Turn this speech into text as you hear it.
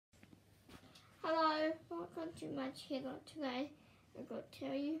Hello, welcome to my channel. Today I'm going to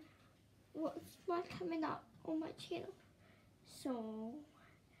tell you what's coming up on my channel. So,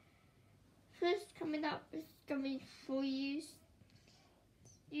 first coming up is going to be For You's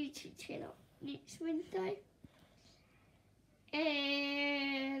YouTube channel next Wednesday.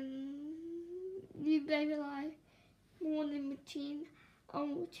 And New Baby Life morning routine. I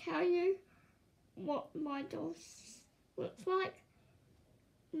will tell you what my dolls looks like,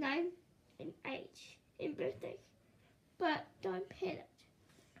 name and age and birthday. But don't panic.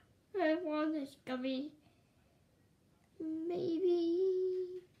 Third one is gonna be maybe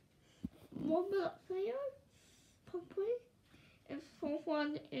 1 minute video, probably. And fourth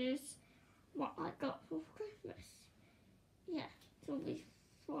one is what I got for Christmas. Yeah, it'll be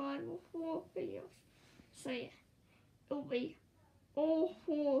 5 or 4 videos. So yeah, it'll be all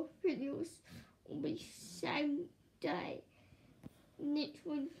 4 videos will be same day, next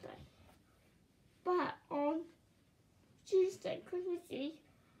Wednesday. But on Tuesday, Christmas Eve,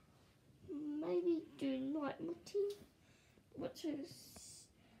 maybe do night routine, which is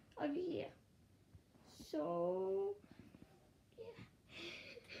over here. So,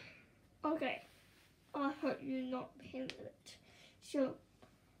 yeah. Okay, I hope you're not panicked. So,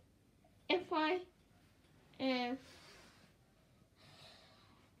 if I am,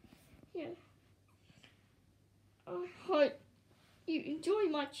 yeah, I hope you enjoy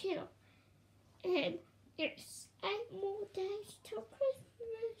my channel. And it's 8 more days till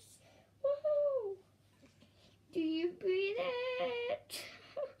Christmas. Woohoo! Do you beat it?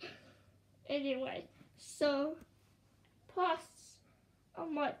 Anyway, so plus I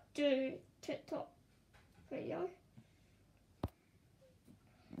might do TikTok video.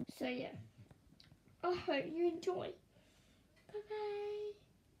 So yeah, I hope you enjoy. Bye bye.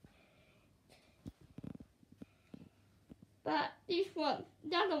 But this one,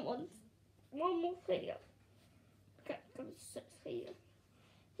 the other one's one more video. Okay, got 6 videos.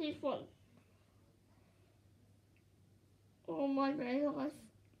 This one. Oh my real life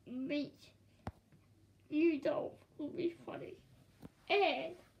meet you doll will be funny.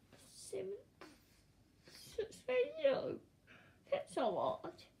 And 6 videos. That's a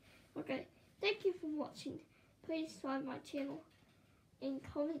lot. Okay, thank you for watching. Please subscribe my channel and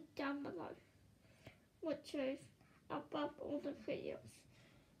comment down below which is above all the videos.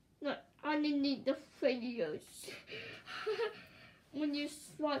 No, I need the videos. When you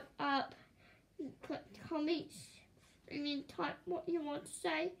swipe up, you click comments, and then type what you want to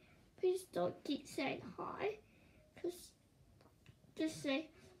say. Please don't keep saying hi, just say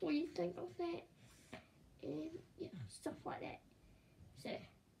what you think of that, and yeah, stuff like that. So,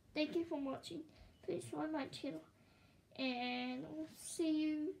 thank you for watching. Please subscribe my channel, and I'll see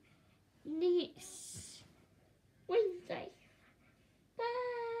you next Wednesday. Bye!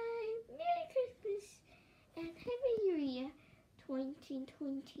 Merry Christmas and Happy New Year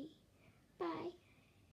 2020. Bye.